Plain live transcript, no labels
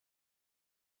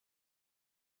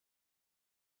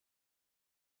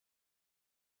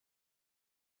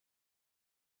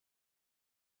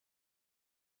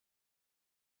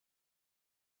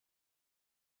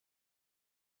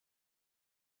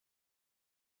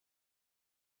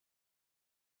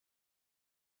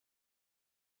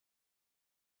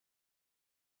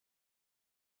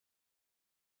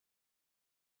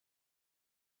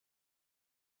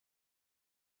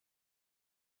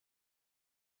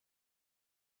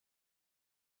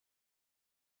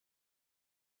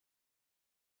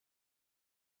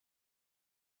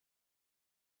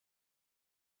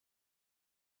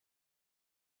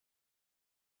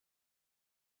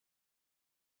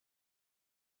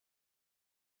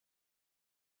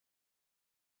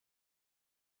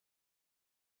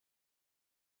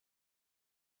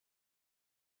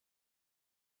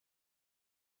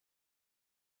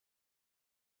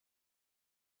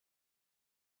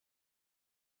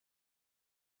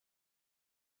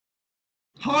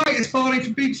Hi, it's Barney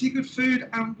from BBC Good Food,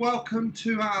 and welcome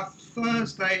to our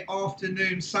Thursday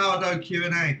afternoon sourdough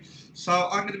Q&A. So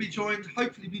I'm going to be joined,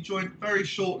 hopefully be joined very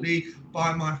shortly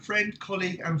by my friend,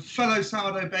 colleague and fellow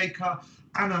sourdough baker,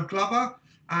 Anna Glover.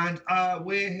 And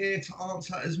we're here to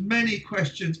answer as many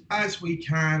questions as we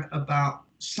can about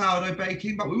sourdough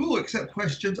baking, but we will accept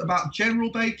questions about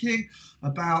general baking,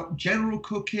 about general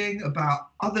cooking, about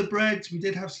other breads. We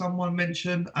did have someone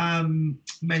mention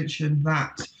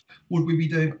that. Would we be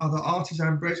doing other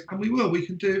artisan breads? And we will. We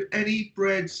can do any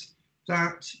breads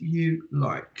that you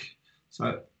like.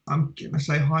 So I'm going to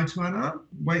say hi to Anna,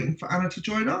 waiting for Anna to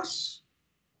join us.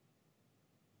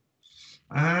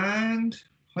 And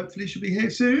hopefully she'll be here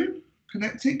soon.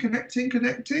 Connecting.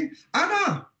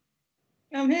 Anna!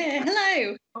 I'm here.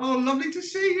 Hello. Oh, lovely to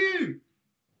see you.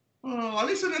 Oh,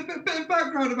 listen, a bit of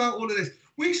background about all of this.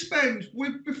 We'd spend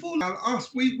 5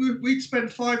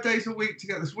 days a week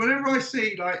together. So whenever I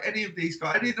see like any of these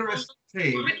guys, any of the rest of the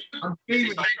team, I'm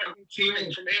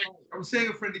seeing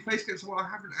a friendly face against someone I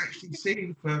haven't actually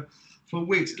seen for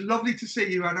weeks. Lovely to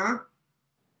see you, Anna.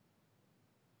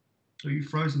 Are you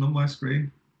frozen on my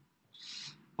screen?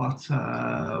 But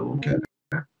we'll get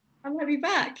there. I might be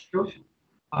back.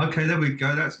 Okay, there we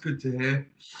go. That's good to hear.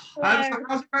 So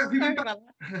have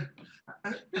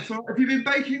you been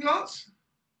baking lots?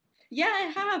 Yeah,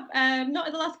 I have. Not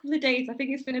in the last couple of days. I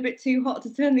think it's been a bit too hot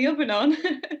to turn the oven on.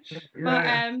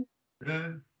 I've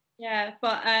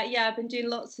been doing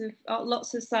lots of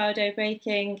sourdough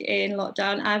baking in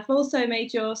lockdown. I've also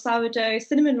made your sourdough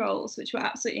cinnamon rolls, which were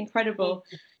absolutely incredible.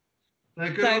 They're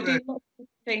good. So I'm doing lots of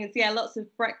things. Yeah, lots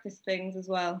of breakfast things as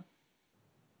well.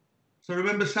 So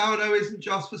remember, sourdough isn't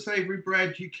just for savoury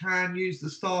bread. You can use the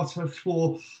starter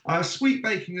for sweet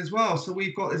baking as well. So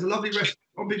there's a lovely recipe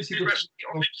on BBC Good Food,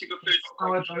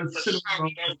 sourdough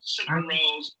cinnamon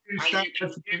rolls,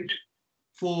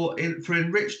 for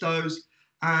enriched doughs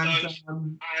and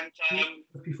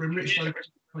for enriched doughs.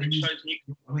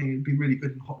 It'd be really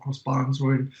good in hot cross buns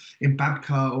or in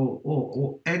babka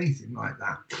or anything like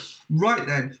that. Right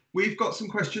then, we've got some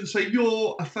questions. So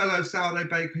you're a fellow sourdough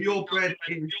baker. Your bread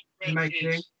is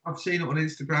amazing. I've seen it on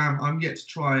Instagram. I'm yet to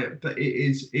try it, but it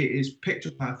is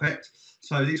picture perfect.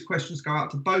 So these questions go out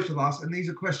to both of us, and these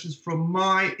are questions from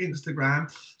my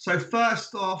Instagram. So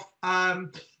first off,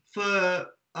 for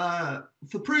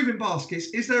proving baskets,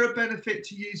 is there a benefit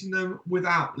to using them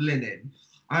without linen?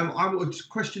 I would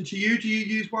question to you, do you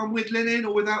use one with linen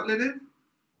or without linen?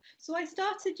 So I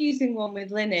started using one with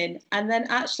linen, and then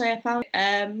actually I found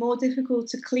it more difficult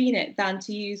to clean it than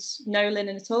to use no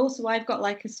linen at all. So I've got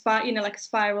like a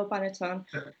spiral banneton,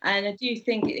 and I do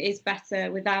think it is better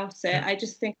without it. I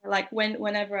just think like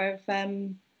whenever I've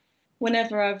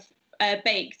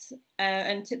baked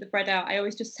and took the bread out, I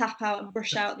always just tap out and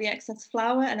brush out the excess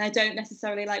flour, and I don't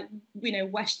necessarily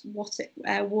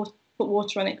put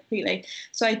water on it completely.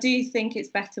 So I do think it's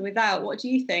better without. What do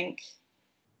you think?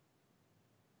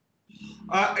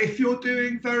 If you're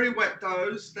doing very wet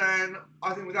doughs, then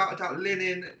I think without a doubt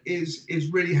linen is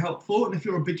really helpful. And if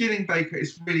you're a beginning baker,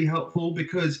 it's really helpful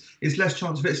because it's less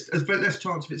chance of it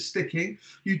sticking.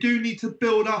 You do need to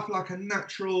build up like a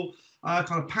natural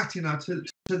kind of patina to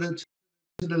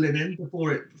the linen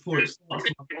before it starts to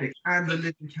stick, and the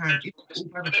linen can,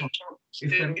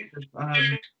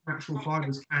 if natural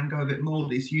fibres can go a bit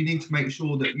mouldy, so you need to make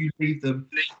sure that you leave them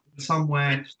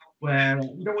somewhere where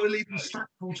you don't want to leave them stacked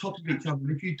on top of each other.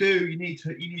 If you do, you need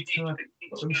to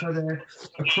put them so they're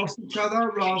across each other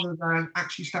rather than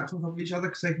actually stacked on top of each other,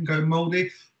 because they can go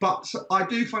mouldy. But I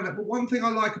do find that. But one thing I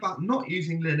like about not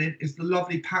using linen is the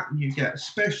lovely pattern you get,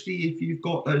 especially if you've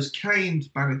got those caned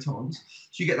bannetons.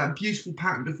 So you get that beautiful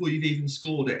pattern before you've even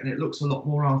scored it, and it looks a lot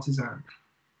more artisan.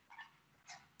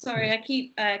 Sorry, I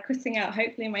keep cutting out.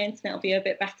 Hopefully my internet will be a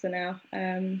bit better now.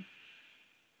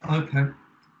 Okay.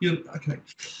 Okay.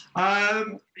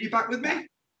 Are you back with me?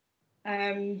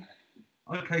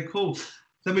 Okay, cool.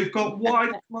 So we've got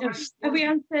wide. Have we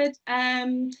answered how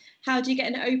do you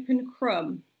get an open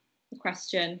crumb? The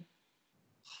question.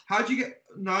 How do you get?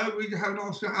 No, we haven't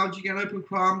asked how do you get an open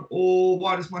crumb, or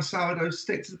why does my sourdough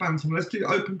stick to the banneton? Let's do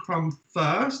open crumb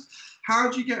first. How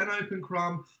do you get an open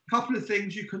crumb? A couple of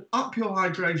things. You can up your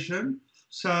hydration,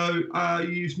 so you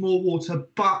use more water,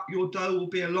 but your dough will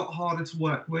be a lot harder to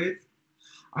work with.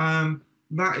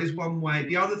 That is one way.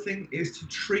 The other thing is to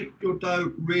treat your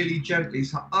dough really gently.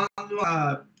 So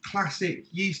unlike classic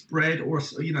yeast bread or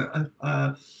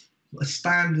a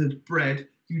standard bread,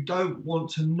 you don't want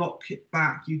to knock it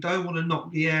back. You don't want to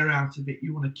knock the air out of it.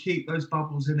 You want to keep those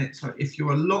bubbles in it. So if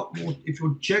you're if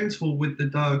you're gentle with the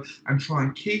dough and try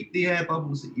and keep the air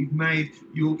bubbles that you've made,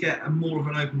 you'll get more of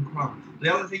an open crumb.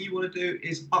 The other thing you want to do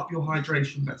is up your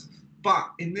hydration better.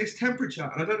 But in this temperature,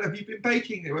 and I don't know if you've been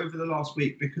baking it over the last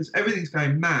week because everything's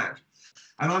going mad.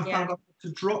 And I found I had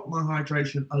to drop my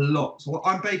hydration a lot. So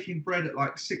I'm baking bread at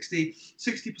like 60%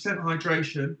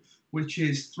 hydration, which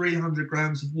is 300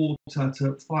 grams of water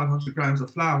to 500 grams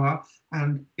of flour.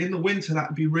 And in the winter, that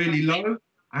would be really low.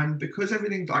 And because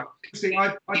everything's like, see,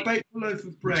 I bake a loaf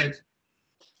of bread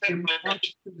in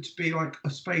to be like a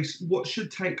space, what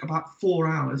should take about 4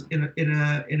 hours in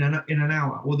an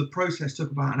hour. Well, the process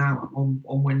took about an hour on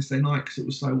Wednesday night because it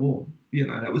was so warm. You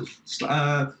know, that was.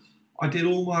 I did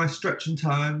all my stretch and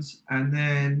turns, and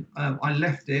then I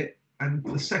left it. And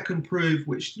the second proof,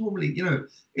 which normally, you know,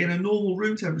 in a normal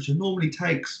room temperature, normally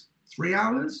takes 3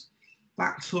 hours,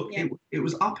 that took it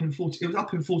was up in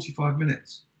 45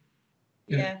 minutes.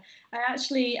 Yeah, I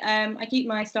actually I keep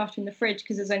my starter in the fridge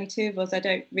because there's only 2 of us. I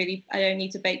don't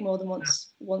need to bake more than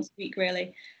once a week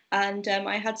really. And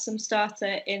I had some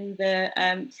starter in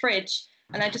the fridge.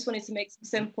 And I just wanted to make some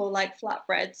simple like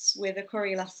flatbreads with a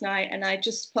curry last night. And I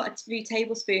just put 3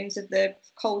 tablespoons of the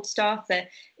cold starter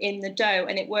in the dough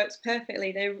and it works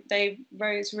perfectly. They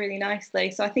rose really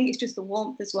nicely. So I think it's just the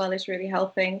warmth as well is really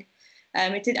helping.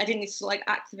 I didn't need to like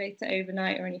activate it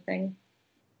overnight or anything.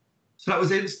 So that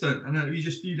was instant. And then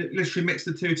you literally mix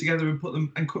the 2 together and put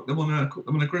them and cook them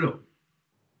on a griddle.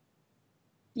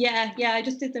 Yeah. I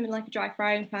just did them in like a dry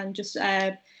frying pan. Just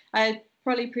I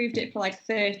probably proved it for like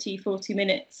 30-40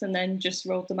 minutes and then just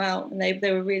rolled them out and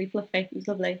they were really fluffy. It was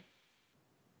lovely.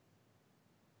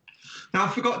 Now, I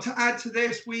forgot to add to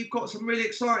this, we've got some really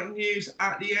exciting news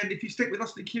at the end. If you stick with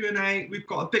us in the Q&A, we've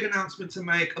got a big announcement to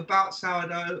make about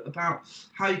sourdough, about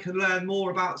how you can learn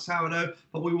more about sourdough,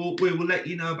 but we will let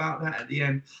you know about that at the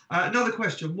end. Another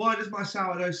question, why does my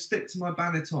sourdough stick to my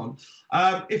banneton?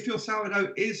 If your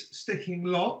sourdough is sticking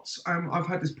lots, I've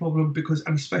had this problem because,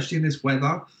 and especially in this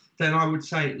weather, then I would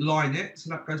say line it. So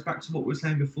that goes back to what we were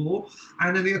saying before.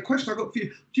 And then the question I got for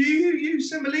you, do you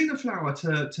use semolina flour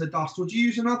to dust, or do you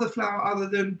use another flour other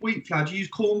than wheat flour? Do you use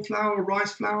corn flour or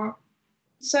rice flour?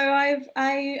 So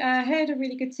I heard a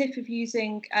really good tip of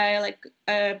using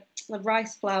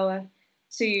rice flour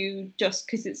to just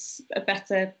because it's a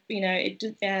better, you know,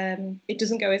 it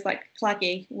doesn't go as like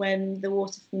claggy when the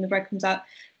water from the bread comes out.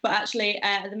 But actually,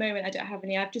 at the moment, I don't have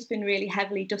any. I've just been really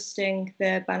heavily dusting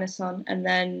the banneton and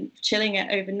then chilling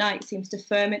it overnight seems to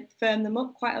firm them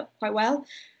up quite well.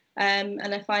 And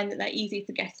I find that they're easy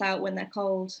to get out when they're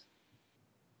cold.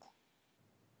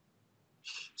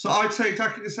 So I'd say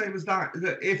exactly the same as that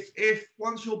if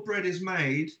once your bread is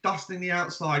made, dusting the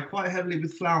outside quite heavily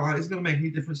with flour isn't going to make any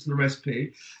difference to the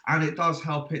recipe, and it does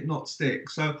help it not stick.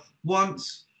 So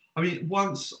once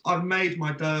I've made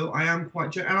my dough, I'm quite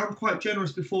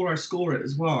generous before I score it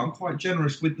as well. I'm quite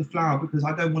generous with the flour because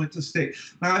I don't want it to stick.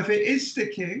 Now, if it is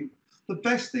sticking, the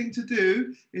best thing to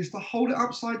do is to hold it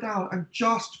upside down and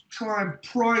just try and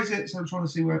prise it. So I'm trying to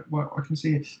see where I can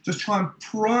see it. Just try and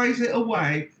prise it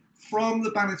away from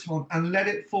the banneton and let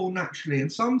it fall naturally.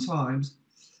 And sometimes,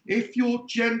 if you're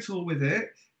gentle with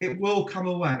it, it will come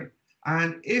away.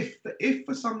 And if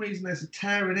for some reason there's a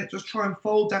tear in it, just try and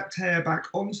fold that tear back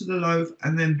onto the loaf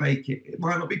and then bake it. It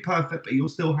might not be perfect, but you'll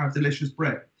still have delicious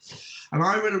bread. And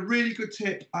I read a really good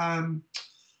tip.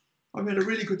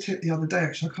 The other day,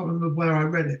 actually. I can't remember where I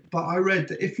read it, but I read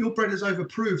that if your bread is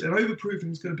overproofed, and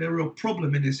overproofing is going to be a real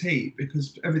problem in this heat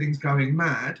because everything's going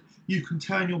mad, you can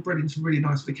turn your bread into really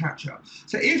nice focaccia.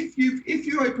 So if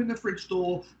you open the fridge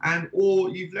door or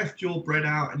you've left your bread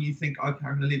out and you think, okay,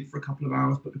 I'm going to leave it for a couple of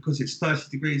hours, but because it's 30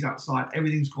 degrees outside,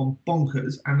 everything's gone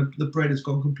bonkers and the bread has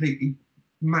gone completely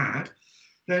mad,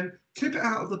 then tip it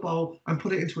out of the bowl and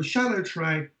put it into a shallow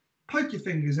tray. Poke your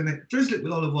fingers in it, drizzle it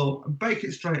with olive oil and bake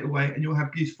it straight away and you'll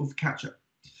have beautiful focaccia.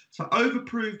 So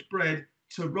overproofed bread,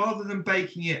 so rather than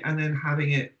baking it and then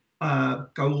having it go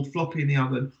all floppy in the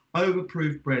oven,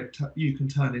 overproofed bread you can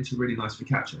turn into really nice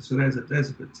focaccia. So there's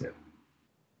a good tip.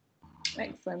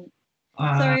 Excellent.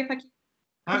 Sorry if I keep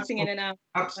cutting in and out.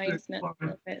 Absolutely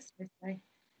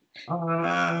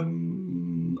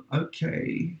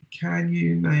okay, can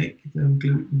you make them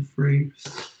gluten-free?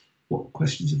 What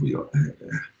questions have we got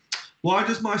here? Why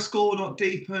does my score not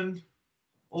deepen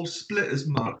or split as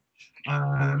much?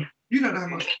 You don't know how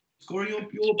much scoring your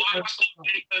what are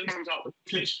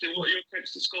your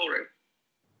tips to scoring?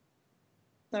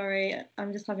 Sorry,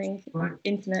 I'm just having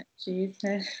internet issues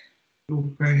here.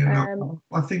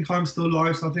 I think I'm still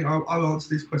live, so I think I'll answer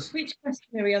these questions. Which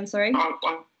question are we on? Sorry.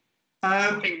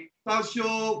 why does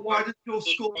your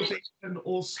score deepen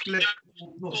or split,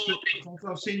 or not split?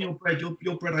 I've seen your bread.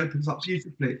 Your bread opens up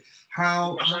beautifully.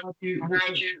 How do you? What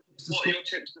are your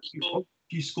tips to score?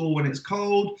 Do you score when it's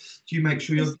cold? Do you make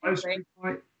sure your dough's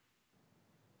right?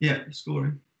 Yeah,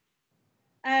 scoring.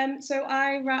 So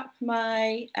I wrap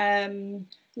my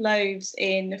loaves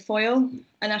in foil,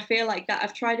 and I feel like that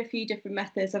I've tried a few different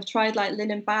methods. I've tried like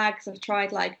linen bags, I've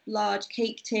tried like large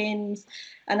cake tins,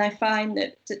 and I find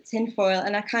that tin foil,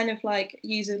 and I kind of like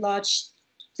use a large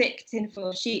thick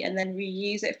tinfoil sheet and then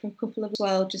reuse it for a couple of as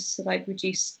well, just to like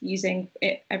reduce using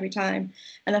it every time.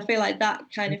 And I feel like that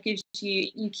kind of gives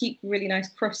you keep really nice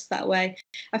crust that way.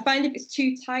 I find if it's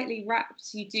too tightly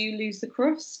wrapped, you do lose the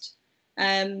crust.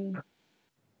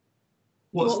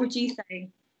 What would you say?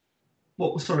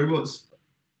 Sorry,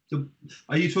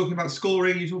 are you talking about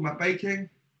scoring? Are you talking about baking?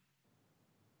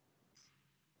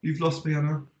 You've lost me,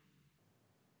 Anna.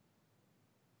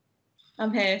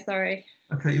 I'm here, sorry.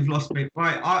 Okay, you've lost me.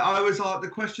 Right, the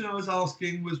question I was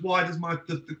asking was why does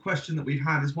the question that we've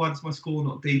had is why does my score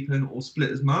not deepen or split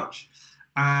as much?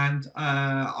 And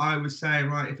I was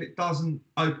saying, right, if it doesn't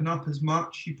open up as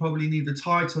much, you probably need a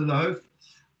tighter loaf,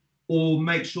 or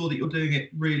make sure that you're doing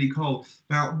it really cold.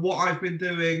 Now, what I've been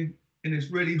doing in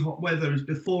this really hot weather is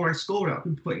before I score it, I've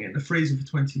been putting it in the freezer for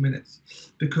 20 minutes,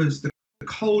 because the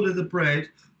colder the bread,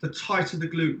 the tighter the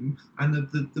gluten, and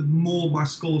the more my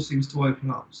score seems to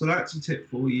open up. So that's a tip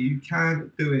for you. You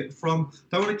can do it don't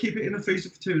want to keep it in the freezer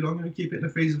for too long. I'm going to keep it in the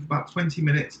freezer for about 20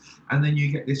 minutes, and then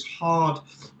you get this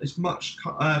much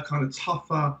kind of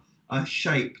tougher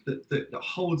shape that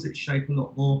holds its shape a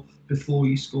lot more before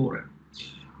you score it.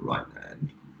 Right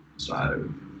then, so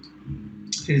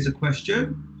here's a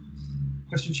question.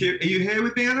 Question to you. Are you here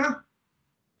with me, Anna?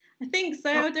 I think so.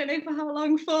 I don't know for how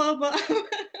long for, but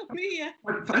yeah.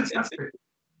 Fantastic.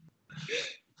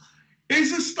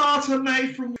 Is a starter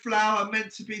made from flour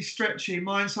meant to be stretchy?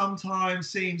 Mine sometimes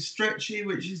seems stretchy,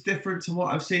 which is different to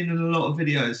what I've seen in a lot of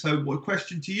videos. So,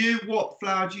 question to you, what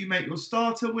flour do you make your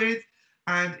starter with?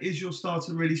 And is your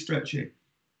starter really stretchy?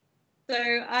 So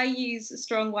I use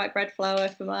strong white bread flour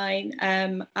for mine,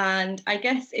 and I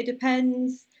guess it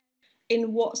depends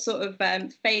in what sort of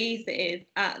phase it is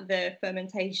at the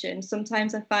fermentation.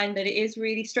 Sometimes I find that it is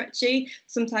really stretchy.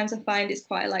 Sometimes I find it's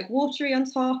quite like watery on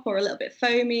top or a little bit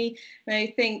foamy. And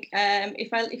I think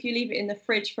if you leave it in the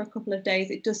fridge for a couple of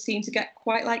days, it does seem to get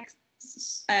quite like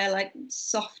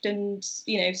soft and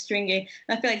stringy.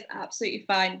 And I feel like it's absolutely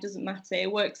fine. It doesn't matter. It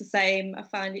works the same. I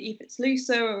find it if it's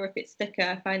looser or if it's thicker,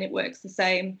 I find it works the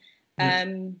same. Yeah.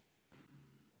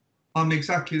 I'm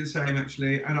exactly the same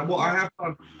actually, and what I have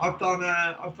done, I've done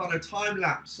a time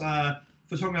lapse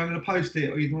photography. I'm going to post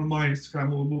it either on my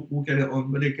Instagram or we'll get it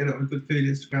on. We'll get it on a Good Food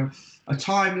Instagram. A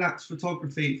time lapse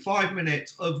photography, 5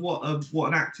 minutes of what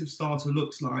an active starter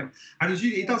looks like. And as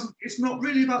you, it's not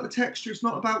really about the texture. It's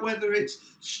not about whether it's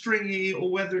stringy or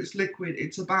whether it's liquid.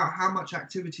 It's about how much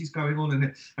activity is going on in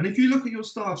it. And if you look at your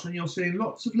starter and you're seeing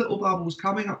lots of little bubbles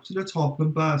coming up to the top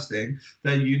and bursting,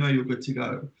 then you know you're good to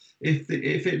go. If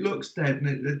it looks dead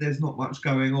and there's not much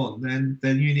going on, then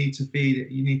you need to feed it.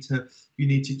 You need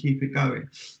to keep it going.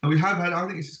 And we have had, I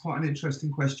think this is quite an interesting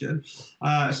question,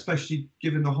 especially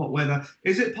given the hot weather.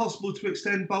 Is it possible to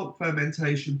extend bulk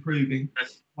fermentation proving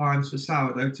times for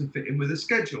sourdough to fit in with a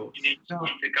schedule? Now,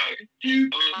 do you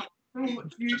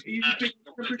think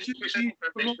temperatures do you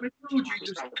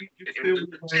just feel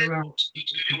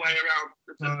your way around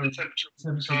the temperature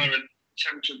of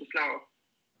the flour?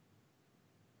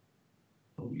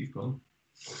 Oh, you've gone.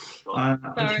 Sorry,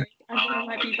 okay. I think I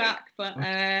might be back, but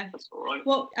that's all right.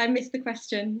 I missed the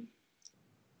question.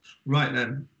 Right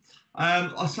then,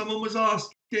 someone was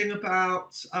asking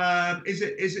about is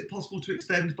it possible to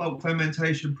extend bulk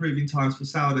fermentation proving times for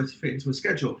sourdough to fit into a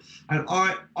schedule? And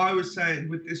I was saying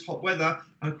with this hot weather,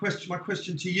 my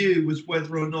question to you was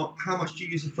whether or not how much do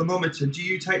you use a thermometer? Do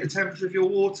you take the temperature of your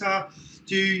water?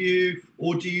 Do you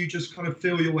just kind of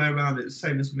feel your way around it, the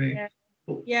same as me?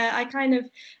 Yeah, I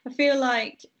feel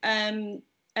like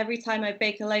every time I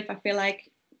bake a loaf, I feel like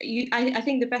I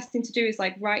think the best thing to do is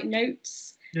like write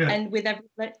notes, and with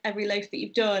every loaf that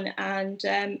you've done, and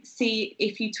see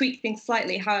if you tweak things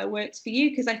slightly how it works for you,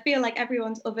 because I feel like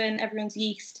everyone's oven, everyone's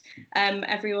yeast,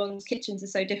 everyone's kitchens are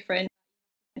so different,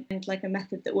 and like a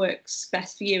method that works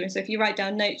best for you. And so if you write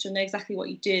down notes, you'll know exactly what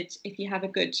you did if you had a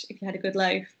good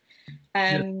loaf.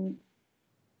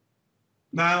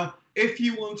 Now, if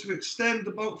you want to extend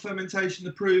the bulk fermentation,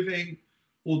 the proving,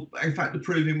 or in fact the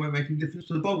proving won't make any difference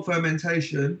to the bulk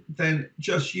fermentation, then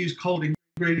just use cold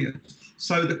ingredients.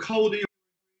 So the colder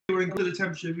you increase the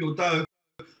temperature of your dough,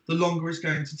 the longer it's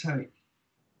going to take.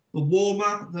 The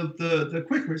warmer, the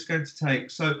quicker it's going to take.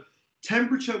 So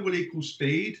temperature will equal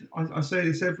speed. I say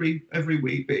this every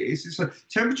week, but it's so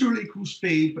temperature will equal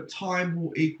speed, but time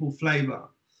will equal flavour.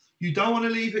 You don't want to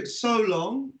leave it so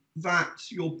long that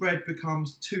your bread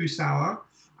becomes too sour.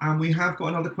 And we have got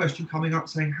another question coming up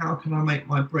saying, how can I make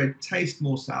my bread taste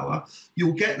more sour?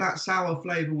 You'll get that sour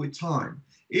flavour with time.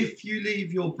 If you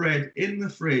leave your bread in the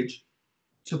fridge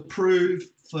to prove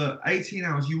for 18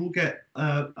 hours, you will get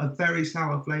a very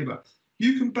sour flavour.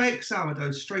 You can bake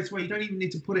sourdough straight away. You don't even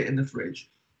need to put it in the fridge.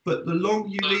 But the longer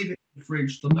you leave it in the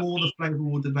fridge, the more the flavour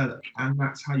will develop. And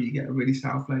that's how you get a really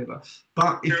sour flavour.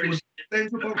 But if you want to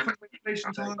extend your bulk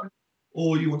fermentation time,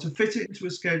 or you want to fit it into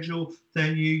a schedule,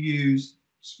 then you use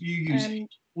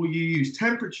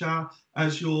temperature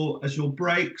as your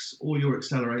brakes or your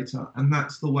accelerator, and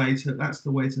that's the way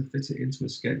to fit it into a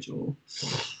schedule.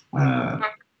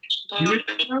 You with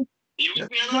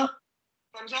me, Anna?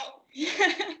 Thumbs up.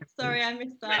 Sorry, I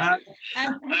missed that.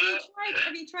 Have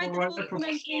you tried the full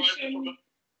fermentation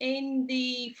in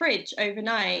the fridge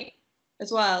overnight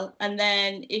as well? And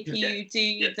then if you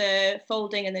do the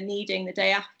folding and the kneading the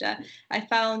day after, I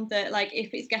found that like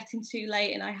if it's getting too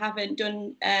late and I haven't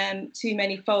done too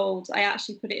many folds, I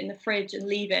actually put it in the fridge and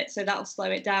leave it, so that'll slow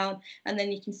it down, and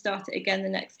then you can start it again the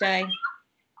next day.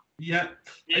 Yeah,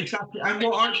 exactly. And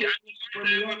what I do when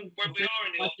we are in the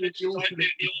office, I do the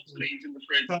alternates in the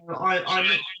fridge. So I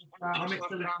mix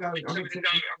everything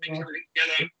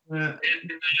together.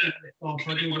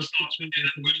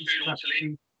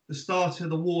 The starter,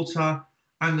 the water,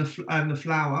 and the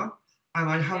flour, and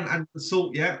I haven't added the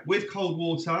salt yet. With cold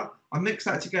water, I mix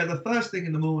that together first thing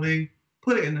in the morning,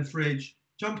 put it in the fridge,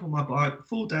 jump on my bike,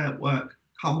 full day at work,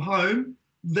 come home,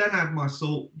 then add my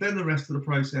salt, then the rest of the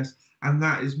process. And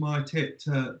that is my tip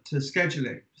to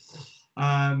scheduling.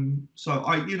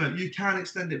 So you can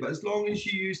extend it, but as long as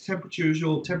you use temperature as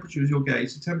your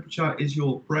gauge, so temperature is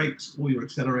your brakes or your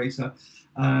accelerator,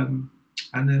 and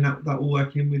then that will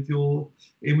work in with your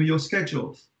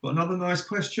schedule. Got another nice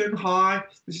question. Hi,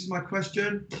 this is my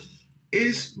question.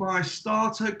 Is my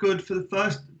starter good for the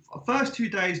first 2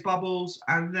 days bubbles,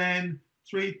 and then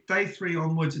day 3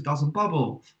 onwards it doesn't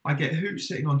bubble? I get hooch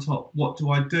sitting on top. What do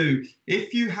I do?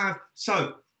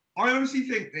 I honestly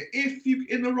think that if you,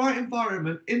 in the right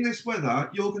environment, in this weather,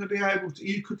 you're going to be able to,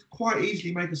 you could quite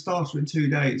easily make a starter in 2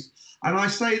 days. And I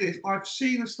say this, I've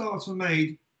seen a starter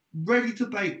made ready to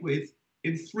bake with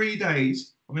in 3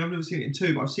 days. I mean, I've never seen it in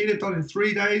 2, but I've seen it done in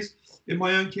 3 days in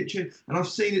my own kitchen, and I've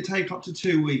seen it take up to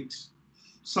 2 weeks.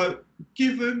 So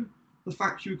given the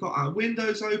fact you've got our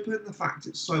windows open, the fact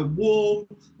it's so warm,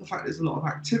 the fact there's a lot of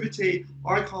activity,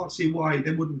 I can't see why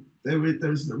there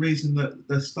isn't a reason that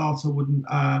the starter wouldn't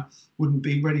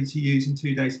be ready to use in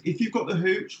 2 days. If you've got the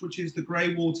hooch, which is the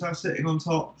grey water sitting on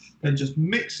top, then just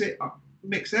mix it up,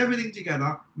 mix everything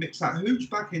together, mix that hooch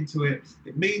back into it.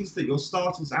 It means that your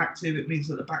starter's active. It means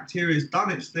that the bacteria has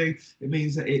done its thing. It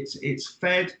means that it's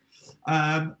fed.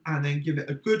 And then give it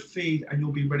a good feed, and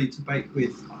you'll be ready to bake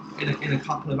with in a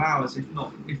couple of hours, if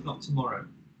not tomorrow.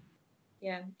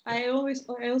 Yeah, I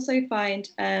also find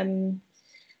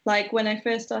like when I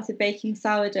first started baking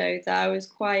sourdough, that I was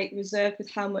quite reserved with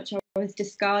how much I was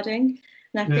discarding,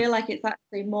 and I feel like it's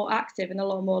actually more active and a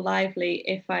lot more lively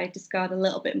if I discard a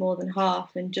little bit more than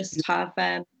half and just have,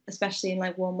 especially in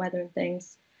like warm weather and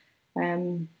things.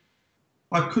 I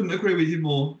couldn't agree with you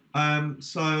more.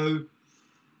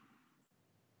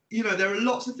 There are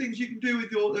lots of things you can do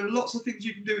with your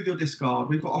discard.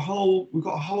 We've got a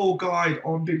whole guide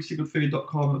on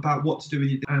bbcgoodfood.com about what to do with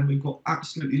your, and we've got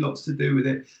absolutely lots to do with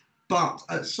it. But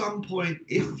at some point,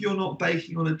 if you're not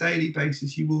baking on a daily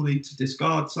basis, you will need to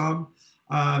discard some,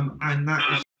 and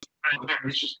that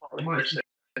is just part of the process.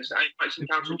 It's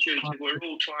counterintuitive. We're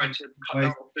all trying to cut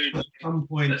down on food. At some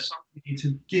point, you need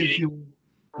to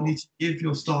give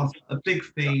your starter a big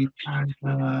feed and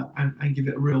give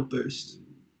it a real boost.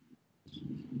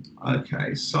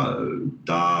 Okay, so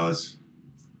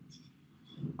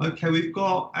we've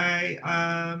got a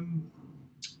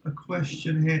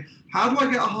question here. How do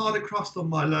I get a harder crust on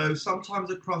my loaf? Sometimes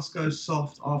the crust goes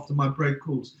soft after my bread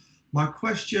cools. My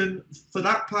question for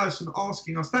that person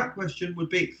asking us that question would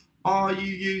be, are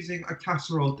you using a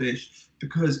casserole dish?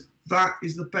 Because that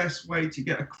is the best way to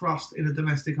get a crust in a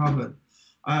domestic oven.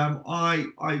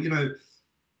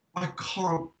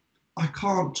 I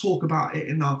can't talk about it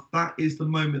enough. That is the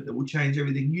moment that will change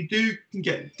everything. You can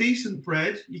get decent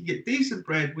bread. You can get decent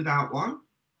bread without one,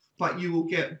 but you will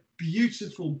get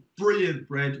beautiful, brilliant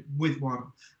bread with one.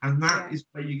 And that is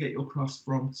where you get your crust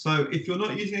from. So if you're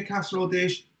not using a casserole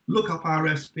dish, look up our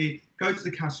recipe, go to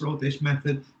the casserole dish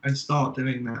method and start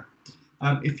doing that.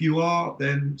 If you are,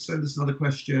 then send us another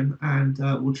question and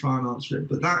we'll try and answer it.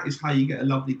 But that is how you get a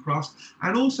lovely crust.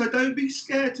 And also, don't be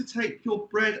scared to take your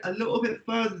bread a little bit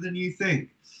further than you think.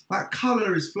 That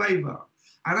colour is flavour.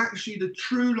 And actually, the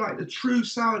true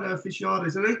sourdough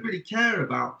aficionados, they don't really care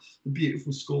about the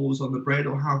beautiful scores on the bread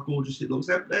or how gorgeous it looks.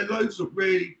 Their loaves look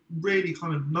really, really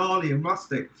kind of gnarly and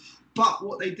rustic. But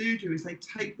what they do is they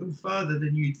take them further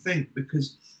than you'd think,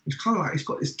 because it's kind of like it's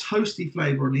got this toasty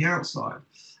flavour on the outside.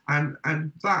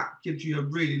 And that gives you a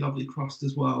really lovely crust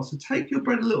as well. So take your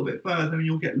bread a little bit further and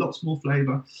you'll get lots more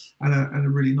flavour and a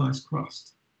really nice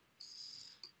crust.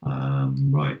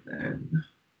 Right then.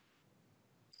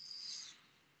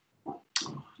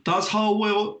 Does whole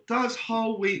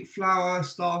wheat flour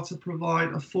start to provide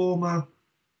a former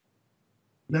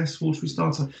less watery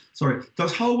starter? Sorry.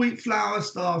 Does whole wheat flour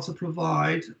start to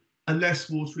provide a less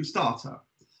watery starter?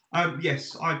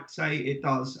 Yes, I'd say it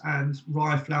does, and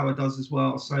rye flour does as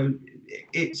well. So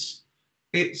it's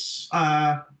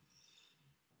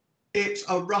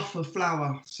a rougher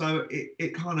flour, so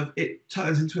it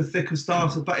turns into a thicker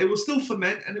starter, but it will still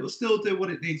ferment and it will still do what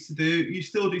it needs to do. You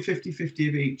still do 50-50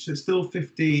 of each. So it's still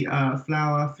 50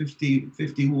 flour,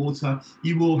 50 water.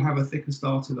 You will have a thicker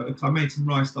starter though. I made some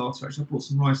rye starter. Actually, I brought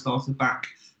some rye starter back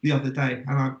the other day,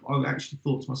 and I actually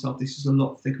thought to myself, this is a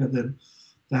lot thicker than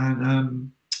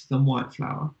white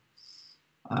flour.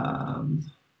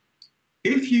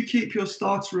 If you keep your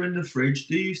starter in the fridge,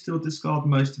 do you still discard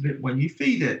most of it when you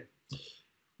feed it?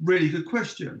 Really good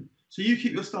question. So you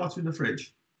keep your starter in the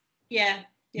fridge? Yeah,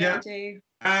 I do.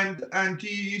 And do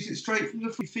you use it straight from the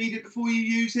fridge? Feed it before you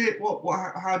use it?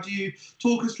 How do you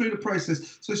talk us through the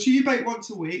process? So you bake once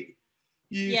a week.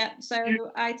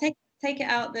 I take it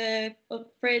out the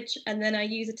fridge, and then I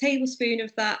use a tablespoon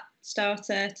of that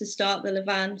starter to start the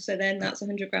levain. So then that's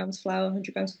 100 grams flour,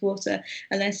 100 grams of water,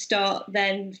 and that's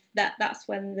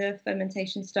when the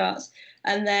fermentation starts.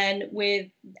 And then with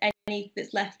any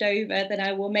that's left over, then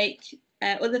I will make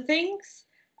other things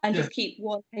and just keep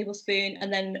 1 tablespoon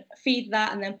and then feed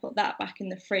that and then put that back in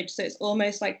the fridge. So it's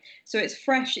almost like, so it's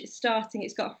fresh, it's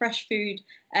got fresh food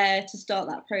to start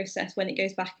that process when it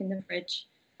goes back in the fridge.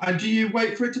 And do you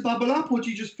wait for it to bubble up, or do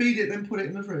you just feed it then put it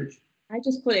in the fridge? I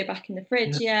just put it back in the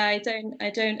fridge. Yeah, I don't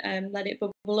let it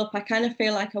bubble up. I kind of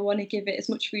feel like I want to give it as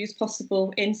much food as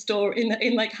possible in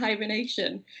like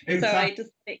hibernation. Exactly. So I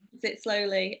just mix it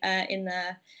slowly in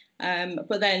there.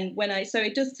 But then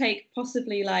it does take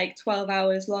possibly like 12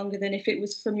 hours longer than if it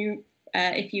was from you,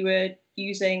 if you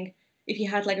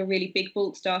had like a really big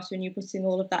bulk starter and you're putting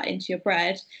all of that into your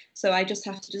bread. So I just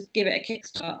have to give it a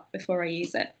kickstart before I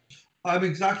use it. I'm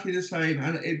exactly the same,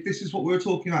 and this is what we were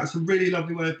talking about. It's a really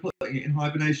lovely way of putting it in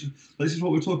hibernation. But this is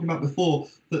what we were talking about before,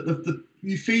 that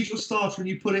you feed your starter and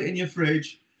you put it in your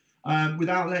fridge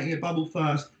without letting it bubble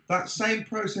first. That same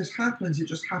process happens, it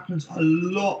just happens a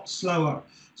lot slower.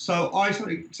 So I do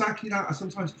exactly that. I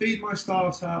sometimes feed my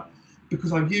starter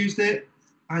because I've used it,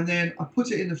 and then I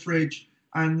put it in the fridge,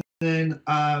 and then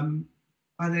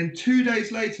 2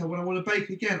 days later, when I want to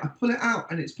bake again, I pull it out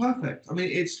and it's perfect. I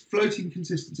mean, it's floating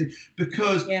consistency,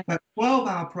 because that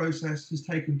 12-hour process has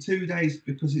taken 2 days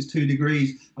because it's 2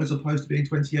 degrees as opposed to being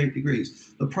 28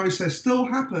 degrees. The process still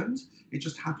happens, it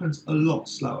just happens a lot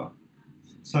slower.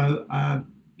 So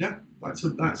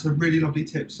that's a really lovely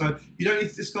tip. So you don't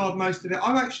need to discard most of it. To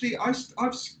be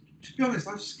honest,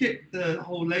 I've skipped the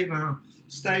whole levain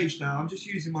stage now. I'm just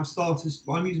using my starters.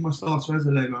 I'm using my starter as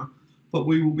a levain, but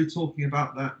we will be talking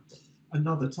about that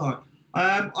another time.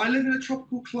 I live in a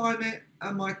tropical climate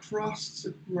and my crusts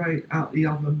are great out the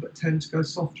oven but tend to go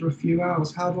softer a few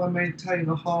hours. How do I maintain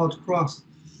a hard crust?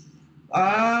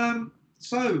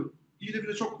 So you live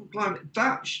in a tropical climate.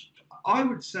 I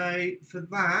would say for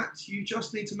that, you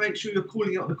just need to make sure you're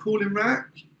cooling it on a cooling rack.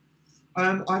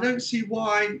 I don't see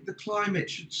why the climate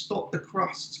should stop the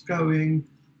crusts going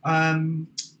hard,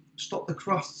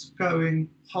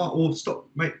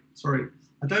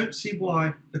 I don't see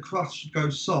why the crust should go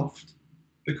soft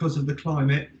because of the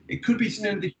climate. It could be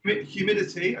still the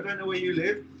humidity. I don't know where you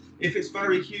live. If it's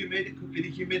very humid, it could be the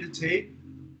humidity.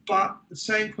 But the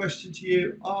same question to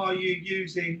you, are you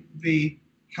using the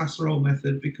casserole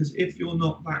method? Because if you're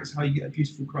not, that's how you get a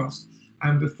beautiful crust.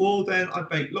 And before then, I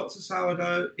baked lots of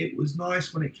sourdough. It was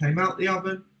nice when it came out the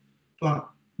oven, but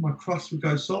my crust would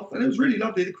go soft, and it was really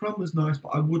lovely. The crumb was nice, but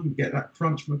I wouldn't get that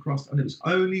crunch from the crust. And it was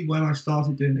only when I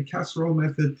started doing the casserole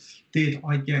method did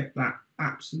I get that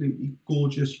absolutely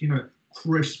gorgeous,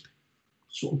 crisp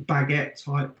sort of baguette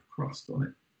type crust on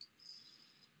it.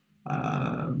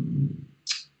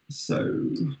 So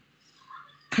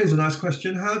here's a nice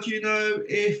question. How do you know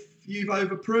if you've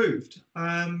overproofed?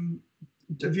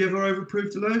 Have you ever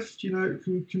overproofed a loaf? Do you know,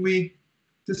 can we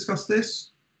discuss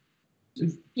this?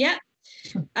 Yeah.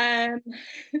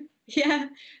 Yeah.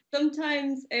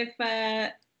 Sometimes if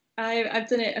I've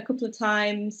done it a couple of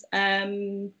times.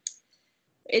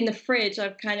 In the fridge,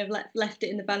 I've kind of left it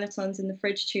in the bannetons in the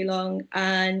fridge too long,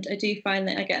 and I do find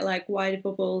that I get like wider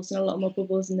bubbles and a lot more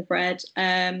bubbles in the bread.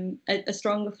 A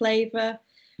stronger flavour.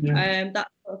 Yeah. That's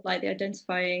sort of like the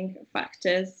identifying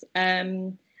factors. I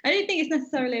don't think it's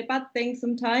necessarily a bad thing.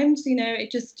 Sometimes, you know,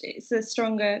 it's a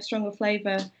stronger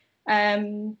flavour.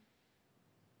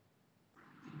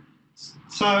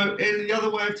 So the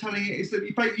other way of telling it is that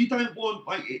you don't want,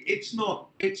 like, it's not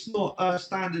a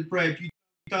standard bread. You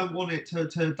don't want it to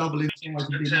double in size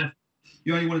and be enough.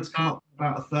 You only want it to come up to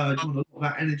about a third. You want a lot of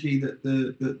that energy that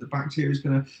the bacteria is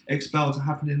going to expel to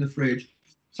happen in the fridge.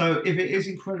 So if it is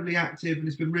incredibly active and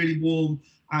it's been really warm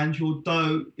and your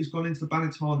dough has gone into the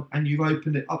banneton and you've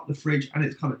opened it up the fridge and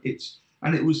it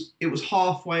was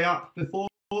halfway up before,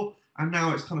 and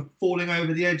now it's kind of falling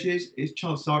over the edges,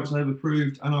 chances are it's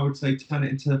overproofed, and I would say turn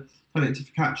it into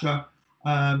focaccia.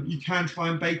 You can try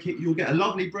and bake it. You'll get a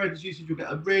lovely bread, as you said. You'll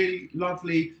get a really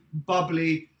lovely,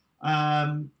 bubbly,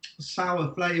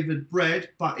 sour flavoured bread,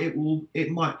 but it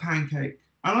might pancake.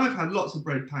 And I've had lots of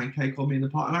bread pancake on me in the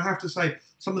past, and I have to say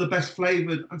some of the best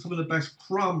flavoured and some of the best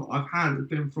crumb I've had have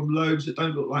been from loaves that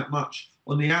don't look like much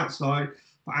on the outside,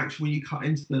 but actually when you cut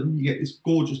into them, you get this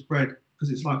gorgeous bread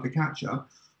because it's like focaccia.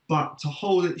 But to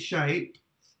hold its shape,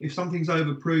 if something's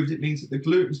overproofed, it means that the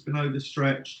gluten's been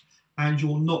overstretched, and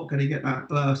you're not going to get that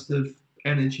burst of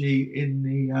energy in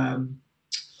the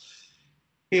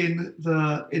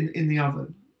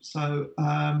oven. So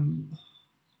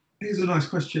here's a nice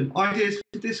question. Ideas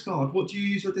for discard. What do you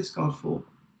use your discard for?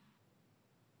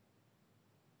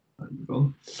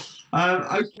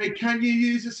 Okay, can you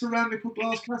use a ceramic or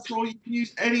glass casserole? You can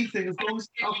use anything as long as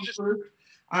it's oven-proof,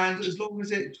 and as long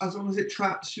as it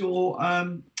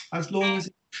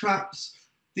traps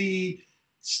the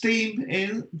steam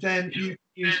in, then you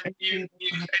use anything.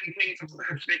 Anything doesn't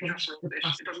have to be a casserole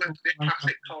dish. It doesn't have to be a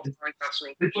plastic cast iron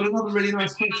casserole. We've got another really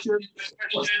nice question.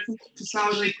 What's the secret to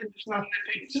sourdough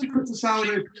pizza? The secret to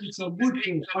sourdough pizza would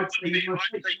be, I'd say, you must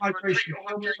take your hydration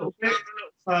down a little bit.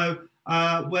 So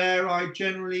where I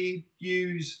generally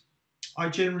use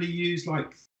like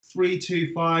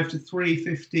 325 to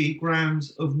 350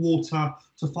 grams of water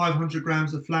to 500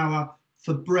 grams of flour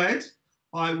for bread.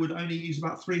 I would only use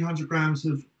about 300 grams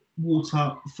of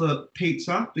water for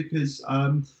pizza because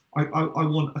I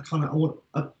want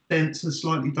a denser,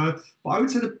 slightly dough. But I would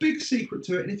say the big secret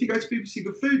to it, and if you go to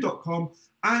bbcgoodfood.com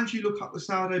and you look up the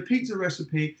sourdough pizza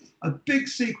recipe, a big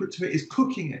secret to it is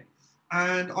cooking it.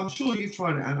 And I'm sure you've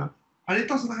tried it, Anna. And it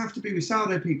doesn't have to be with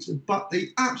sourdough pizza, but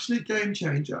the absolute game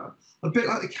changer, a bit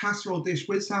like the casserole dish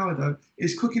with sourdough,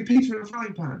 is cooking pizza in a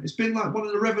frying pan. It's been like one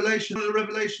of the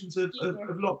revelations of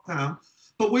lockdown.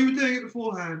 But we were doing it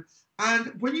beforehand.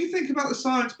 And when you think about the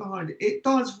science behind it, it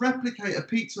does replicate a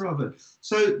pizza oven.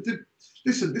 So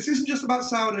listen, this isn't just about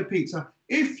sourdough pizza.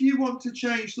 If you want to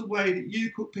change the way that you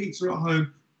cook pizza at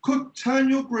home, turn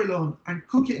your grill on and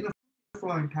cook it in a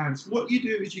frying pan. So what you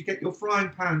do is you get your frying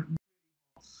pan,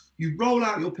 you roll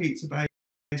out your pizza base,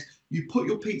 you put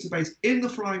your pizza base in the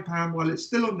frying pan while it's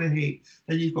still on the heat,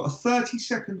 then you've got a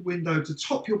 30-second window to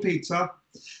top your pizza,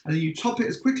 and then you top it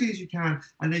as quickly as you can,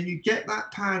 and then you get that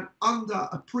pan under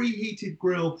a preheated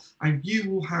grill, and you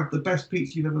will have the best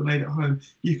pizza you've ever made at home.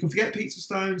 You can forget pizza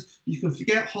stones, you can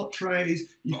forget hot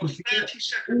trays, you can forget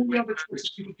all the other tricks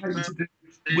that people pay you to do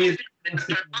with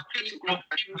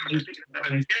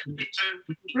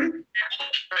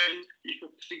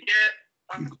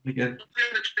again.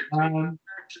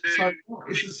 So what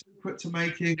is the secret to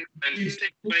making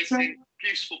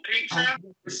useful pizza?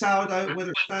 Sourdough,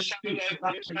 whether it's standard pizza,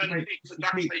 that's how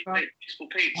you make useful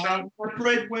pizza. My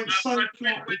bread went so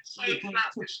flat with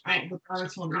out of the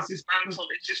banneton. Is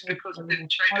this because I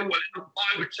didn't change it well enough? I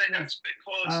would say that's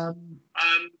because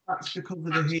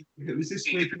of the heat. If it was this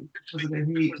week, because of the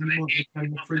heat, you might have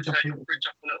turned the fridge up a little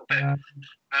bit.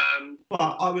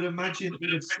 But I would imagine it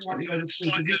would slightly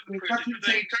overcook. Exactly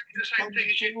the same thing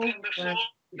as you've done before.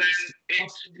 Then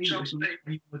it's just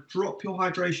you would drop your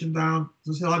hydration down.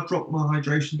 As I said, I've dropped my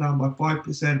hydration down by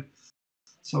 5%.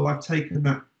 So I've taken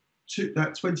that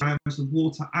 20 grams of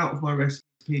water out of my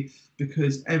recipe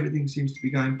because everything seems to be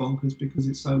going bonkers because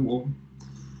it's so warm.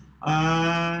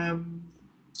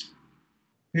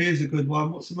 Here's a good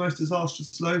one. What's the most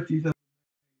disastrous loaf you've ever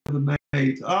made?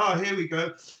 Here we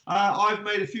go. I've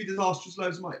made a few disastrous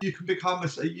loaves. You can become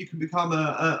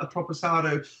a proper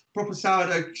sourdough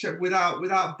chef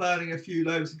without burning a few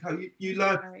loaves. You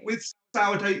learn with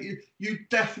sourdough. You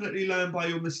definitely learn by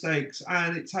your mistakes,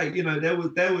 and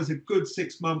there was a good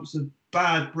 6 months of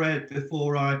bad bread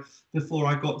before I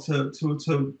got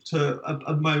to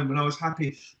a moment when I was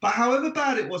happy. But however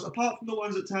bad it was, apart from the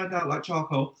ones that turned out like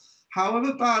charcoal,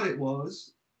 however bad it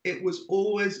was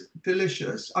always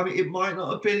delicious. I mean, it might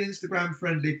not have been Instagram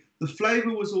friendly. The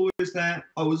flavour was always there.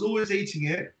 I was always eating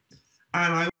it,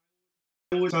 and I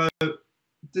always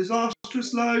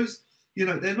disastrous lows. You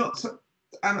know, they're not.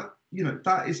 And you know,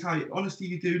 that is how honestly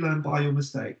you do learn by your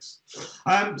mistakes.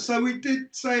 So we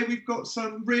did say we've got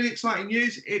some really exciting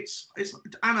news. It's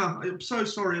Anna, I'm so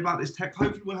sorry about this tech.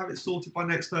 Hopefully we'll have it sorted by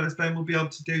next Thursday and we'll be able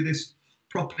to do this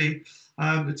properly,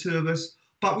 the two of us.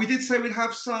 But we did say we'd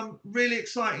have some really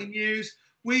exciting news.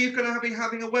 We're going to be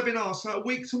having a webinar. So a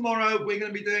week tomorrow, we're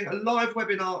going to be doing a live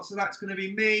webinar. So that's going to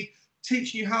be me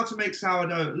teaching you how to make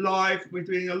sourdough live. We're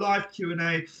doing a live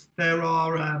Q&A. There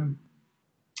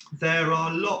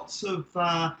are lots of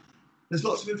there's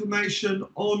lots of information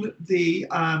on the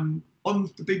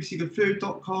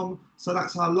bbcgoodfood.com. So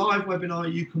that's our live webinar.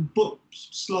 You can book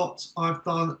slots. I've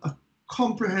done a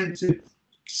comprehensive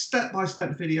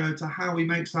step-by-step video to how we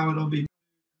make sourdough being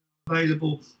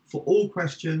available for all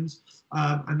questions,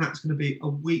 and that's going to be a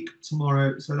week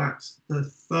tomorrow. So that's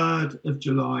the 3rd of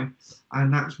July,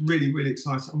 and that's really, really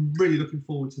exciting. I'm really looking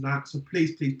forward to that. So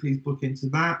please, please, please book into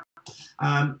that.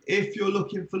 If you're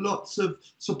looking for lots of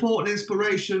support and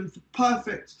inspiration to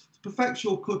perfect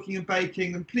your cooking and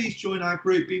baking, then please join our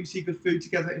group, BBC Good Food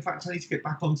Together. In fact, I need to get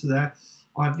back onto there.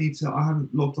 I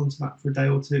haven't logged onto that for a day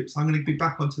or two, so I'm going to be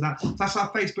back onto that. That's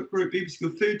our Facebook group, BBC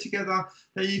Good Food Together.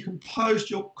 There you can post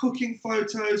your cooking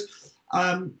photos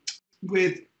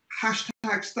with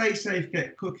hashtag Stay Safe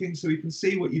Get Cooking, so we can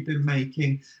see what you've been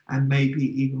making and maybe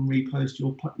even repost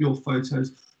your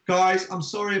photos. Guys, I'm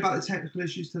sorry about the technical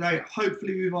issues today.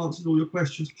 Hopefully we've answered all your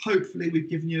questions. Hopefully we've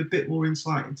given you a bit more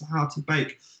insight into how to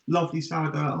bake lovely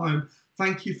sourdough at home.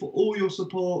 Thank you for all your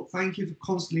support. Thank you for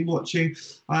constantly watching.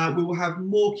 We will have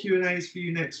more Q&As for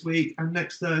you next week, and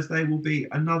next Thursday will be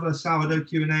another sourdough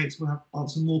Q&A. So we'll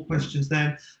answer more questions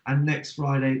then, and next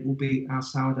Friday will be our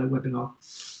sourdough webinar.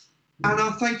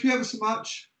 Anna, thank you ever so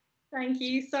much. Thank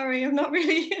you. Sorry, I'm not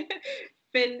really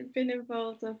been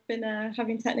involved. I've been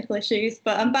having technical issues,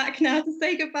 but I'm back now to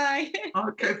say goodbye.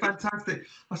 Okay, fantastic.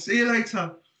 I'll see you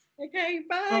later. Okay,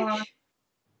 bye. Bye.